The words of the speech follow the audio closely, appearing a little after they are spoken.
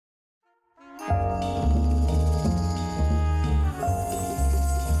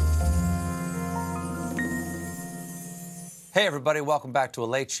Hey, everybody, welcome back to A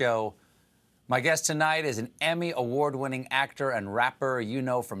Late Show. My guest tonight is an Emmy award-winning actor and rapper you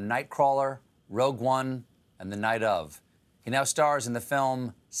know from Nightcrawler, Rogue One, and The Night Of. He now stars in the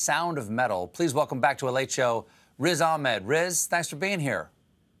film Sound of Metal. Please welcome back to A Late Show, Riz Ahmed. Riz, thanks for being here.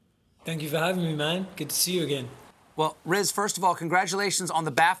 Thank you for having me, man. Good to see you again. Well, Riz, first of all, congratulations on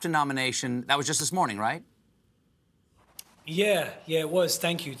the BAFTA nomination. That was just this morning, right? Yeah, it was.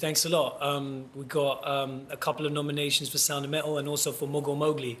 Thank you. Thanks a lot. We got a couple of nominations for Sound of Metal and also for Mogul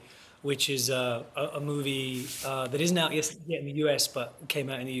Mowgli, which is a movie that isn't out yet in the US, but came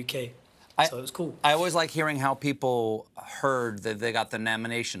out in the UK. So it was cool. I always like hearing how people heard that they got the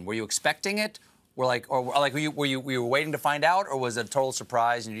nomination. Were you expecting it? Were you waiting to find out, or was it a total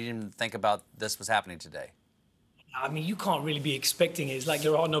surprise and you didn't even think about this was happening today? I mean, you can't really be expecting it. It's like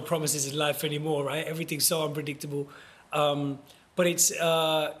there are no promises in life anymore, right? Everything's so unpredictable. But it's, it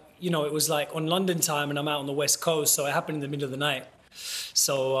was like on London time and I'm out on the West Coast, so it happened in the middle of the night.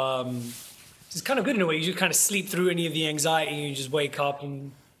 So it's kind of good in a way. You just kind of sleep through any of the anxiety and you just wake up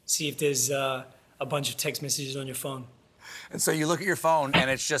and see if there's a bunch of text messages on your phone. And so you look at your phone and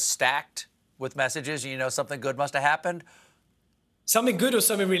it's just stacked with messages and you know something good must have happened? Something good or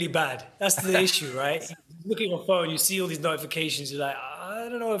something really bad. That's the issue, right? You look at your phone, you see all these notifications, you're like, I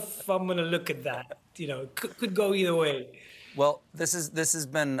don't know if I'm going to look at that. You know, could go either way. Well, this has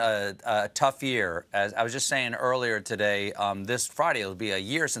been a tough year. As I was just saying earlier today, this Friday it'll be a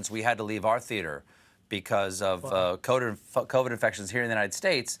year since we had to leave our theater because of COVID infections here in the United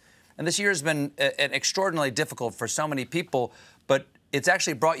States. And this year has been extraordinarily difficult for so many people, but it's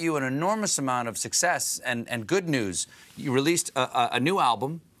actually brought you an enormous amount of success and good news. You released a new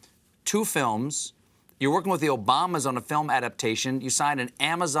album, 2 films. You're working with the Obamas on a film adaptation. You signed an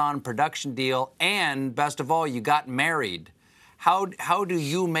Amazon production deal, and best of all, you got married. How do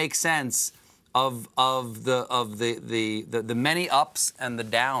you make sense of the many ups and the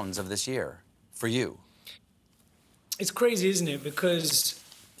downs of this year for you? It's crazy, isn't it? Because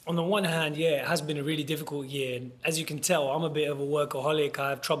on the one hand, yeah, it has been a really difficult year. And as you can tell, I'm a bit of a workaholic. I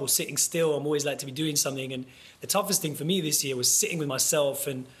have trouble sitting still. I'm always like to be doing something. And the toughest thing for me this year was sitting with myself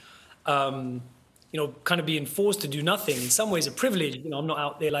and kind of being forced to do nothing. In some ways, a privilege. You know, I'm not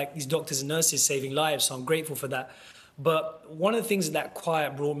out there like these doctors and nurses saving lives, so I'm grateful for that. But one of the things that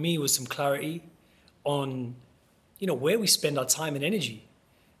quiet brought me was some clarity on, where we spend our time and energy.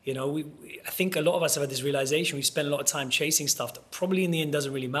 I think a lot of us have had this realization. We spend a lot of time chasing stuff that probably in the end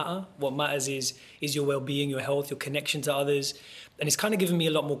doesn't really matter. What matters is your well-being, your health, your connection to others. And it's kind of given me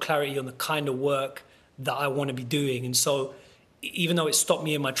a lot more clarity on the kind of work that I want to be doing. And so even though it stopped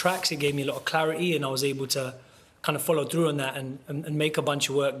me in my tracks, it gave me a lot of clarity, and I was able to kind of follow through on that and make a bunch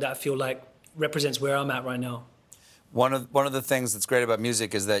of work that I feel like represents where I'm at right now. One of the things that's great about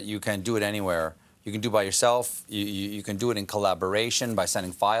music is that you can do it anywhere. You can do it by yourself. You can do it in collaboration by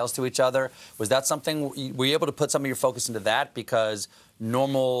sending files to each other. Was that something, were you able to put some of your focus into that because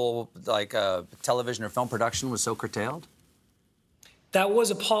normal television or film production was so curtailed? That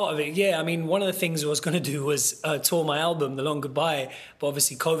was a part of it, yeah. I mean, one of the things I was going to do was tour my album, The Long Goodbye, but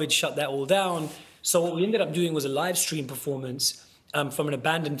obviously COVID shut that all down. So what we ended up doing was a live stream performance from an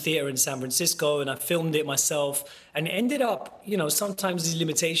abandoned theater in San Francisco, and I filmed it myself. And it ended up, sometimes these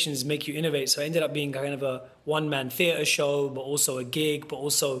limitations make you innovate. So it ended up being kind of a one-man theater show, but also a gig, but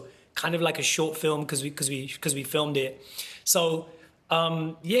also kind of like a short film because we filmed it. So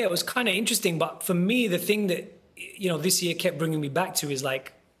it was kind of interesting. But for me, the thing that this year kept bringing me back to is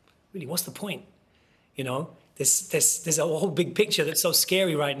like, really, what's the point? There's a whole big picture that's so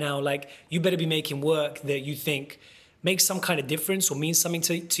scary right now. Like, you better be making work that you think makes some kind of difference or means something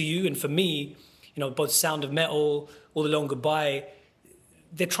to you. And for me, both Sound of Metal or The Long Goodbye,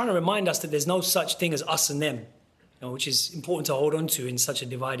 they're trying to remind us that there's no such thing as us and them, which is important to hold on to in such a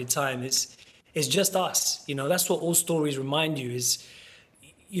divided time. It's just us. That's what all stories remind you is,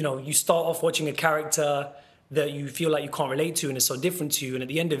 you start off watching a character that you feel like you can't relate to and it's so different to you. And at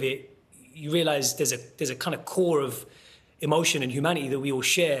the end of it, you realize there's a kind of core of emotion and humanity that we all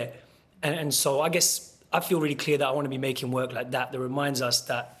share. And so I guess I feel really clear that I want to be making work like that reminds us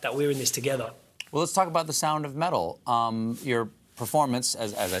that we're in this together. Well, let's talk about The Sound of Metal. Your performance,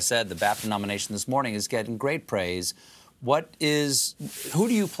 as I said, the BAFTA nomination this morning is getting great praise. Who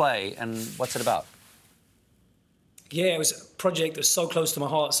do you play and what's it about? Yeah, it was a project that's so close to my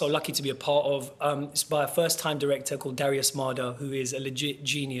heart, so lucky to be a part of. It's by a first-time director called Darius Marder, who is a legit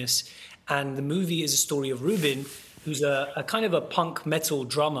genius. And the movie is a story of Ruben, who's a kind of a punk metal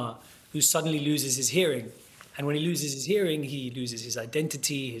drummer who suddenly loses his hearing. And when he loses his hearing, he loses his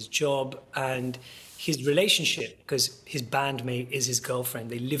identity, his job, and his relationship, because his bandmate is his girlfriend.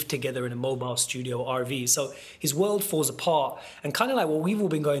 They live together in a mobile studio RV. So his world falls apart. And kind of like what we've all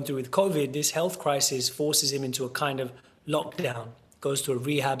been going through with COVID, this health crisis forces him into a kind of lockdown, goes to a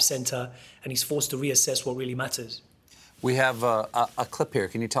rehab center, and he's forced to reassess what really matters. We have a clip here.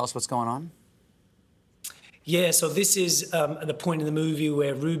 Can you tell us what's going on? Yeah, so this is at the point in the movie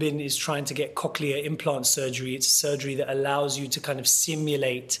where Ruben is trying to get cochlear implant surgery. It's surgery that allows you to kind of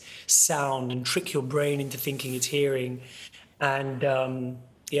simulate sound and trick your brain into thinking it's hearing. And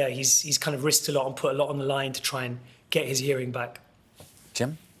yeah, he's kind of risked a lot and put a lot on the line to try and get his hearing back.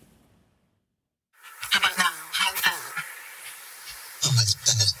 Jim? How about now? How bad? Oh, it's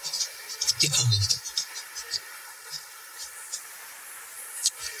bad. Get on it.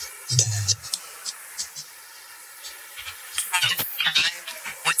 Bad.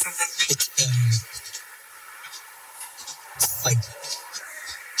 It's like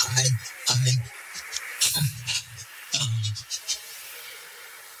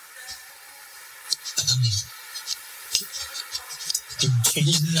can you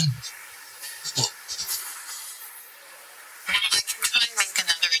change that? Well, I can try and make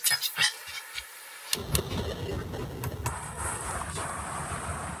another adjustment.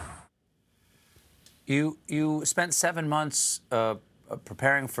 You spent 7 months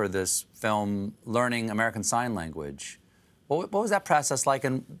preparing for this film, learning American Sign Language. What was that process like,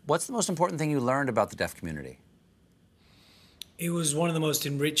 and what's the most important thing you learned about the deaf community? It was one of the most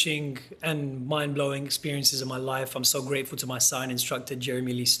enriching and mind-blowing experiences of my life. I'm so grateful to my sign instructor,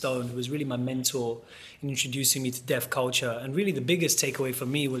 Jeremy Lee Stone, who was really my mentor in introducing me to deaf culture. And really the biggest takeaway for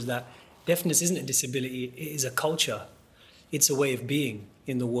me was that deafness isn't a disability, it is a culture. It's a way of being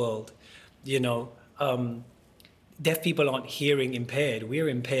in the world. You know, deaf people aren't hearing impaired. We're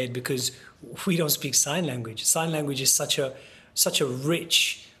impaired because we don't speak sign language. Sign language is such a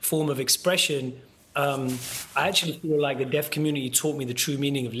rich form of expression. I actually feel like the deaf community taught me the true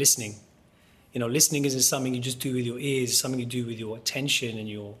meaning of listening. You know, listening isn't something you just do with your ears, it's something you do with your attention and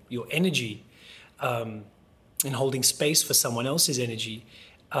your energy, and holding space for someone else's energy.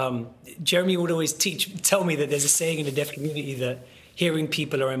 Jeremy would always tell me that there's a saying in the deaf community that hearing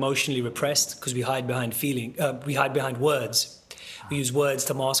people are emotionally repressed because we hide behind words. We use words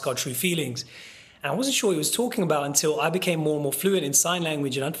to mask our true feelings. And I wasn't sure what he was talking about until I became more and more fluent in sign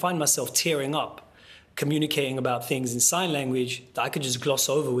language, and I'd find myself tearing up, communicating about things in sign language that I could just gloss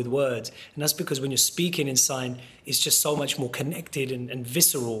over with words. And that's because when you're speaking in sign, it's just so much more connected and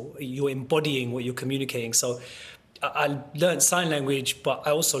visceral. You're embodying what you're communicating. So I learned sign language, but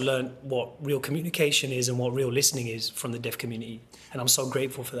I also learned what real communication is and what real listening is from the deaf community. And I'm so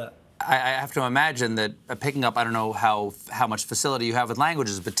grateful for that. I have to imagine that picking up, I don't know how much facility you have with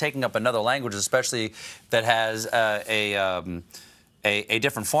languages, but taking up another language, especially that has a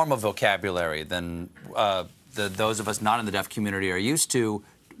different form of vocabulary than those of us not in the deaf community are used to.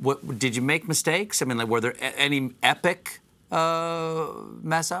 Did you make mistakes? I mean, like, were there any epic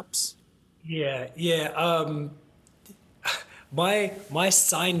mess-ups? Yeah. My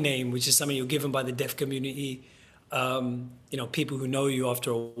sign name, which is something you're given by the deaf community, you know, people who know you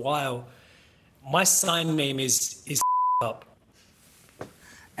after a while, my sign name is up.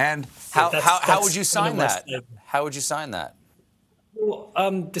 And how would you sign that? How would you sign that? Well,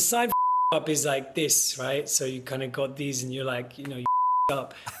 the sign up is like this, right? So you kind of got these and you're like, you know, you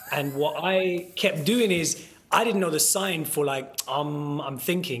up. And what I kept doing is I didn't know the sign for like, I'm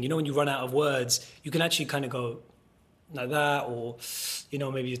thinking. You know, when you run out of words, you can actually kind of go like that, or, you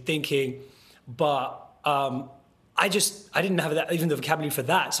know, maybe you're thinking. But I didn't have that, even the vocabulary for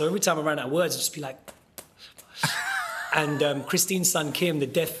that. So every time I ran out of words, I'd just be like, and Christine's son, Kim, the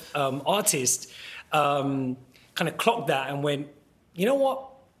deaf artist, kind of clocked that and went, you know what?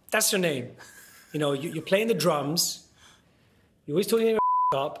 That's your name. You know, you're playing the drums. You're always talking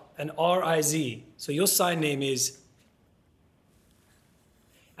up, and R-I-Z. So your sign name is,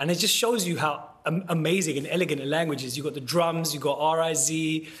 and it just shows you how amazing and elegant a language is. You got the drums, you got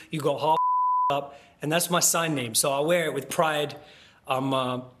R-I-Z, you got half up, and that's my sign name. So I wear it with pride.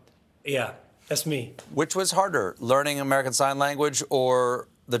 Yeah, that's me. Which was harder, learning American Sign Language or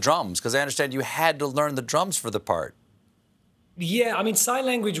the drums? Because I understand you had to learn the drums for the part. Yeah, I mean, sign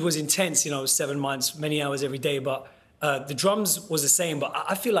language was intense, you know, 7 months, many hours every day, but the drums was the same. But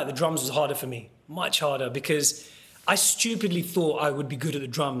I feel like the drums was harder for me, much harder, because I stupidly thought I would be good at the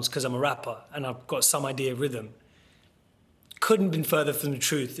drums because I'm a rapper and I've got some idea of rhythm. Couldn't have been further from the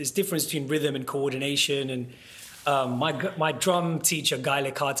truth. There's difference between rhythm and coordination. And my drum teacher, Guy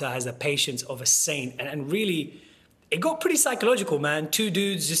Licata, has the patience of a saint. And really, It got pretty psychological, man. Two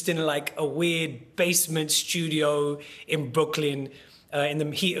dudes just in like a weird basement studio in Brooklyn in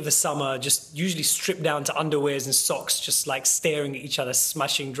the heat of the summer, just usually stripped down to underwears and socks, just like staring at each other,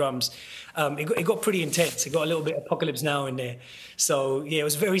 smashing drums. It got pretty intense. It got a little bit Apocalypse Now in there. So yeah, it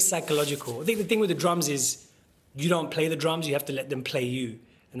was very psychological. I think the thing with the drums is you don't play the drums, you have to let them play you.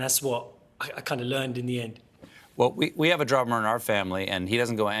 And that's what I kind of learned in the end. Well, we have a drummer in our family, and he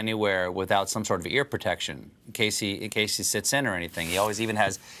doesn't go anywhere without some sort of ear protection in case he sits in or anything. He always even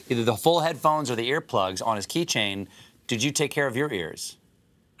has either the full headphones or the earplugs on his keychain. Did you take care of your ears?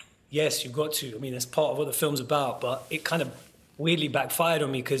 Yes, you've got to. I mean, that's part of what the film's about, but it kind of weirdly backfired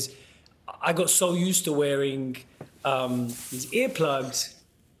on me because I got so used to wearing these earplugs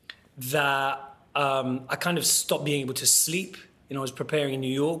that I kind of stopped being able to sleep. You know, I was preparing in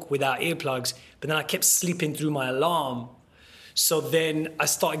New York without earplugs, but then I kept sleeping through my alarm. So then I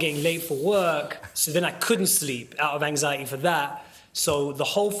started getting late for work, so then I couldn't sleep out of anxiety for that. So the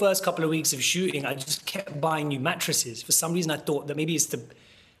whole first couple of weeks of shooting, I just kept buying new mattresses. For some reason, I thought that maybe it's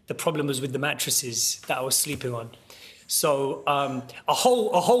the problem was with the mattresses that I was sleeping on. So a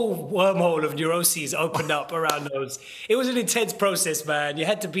whole wormhole of neuroses opened up around those. It was an intense process, man. You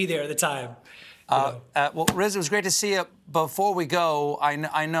had to be there at the time. Well, Riz, it was great to see you. Before we go,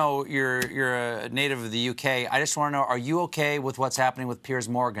 I know you're a native of the UK. I just want to know, are you okay with what's happening with Piers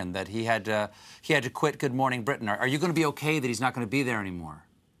Morgan, that he had to quit Good Morning Britain? Are you going to be okay that he's not going to be there anymore?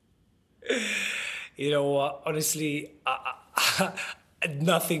 You know what? Honestly,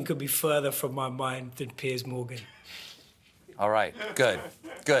 nothing could be further from my mind than Piers Morgan. All right, good,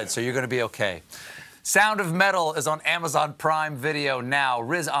 good. So you're going to be okay. Sound of Metal is on Amazon Prime Video now.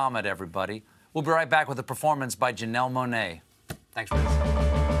 Riz Ahmed, everybody. We'll be right back with a performance by Janelle Monáe. Thanks, Riz.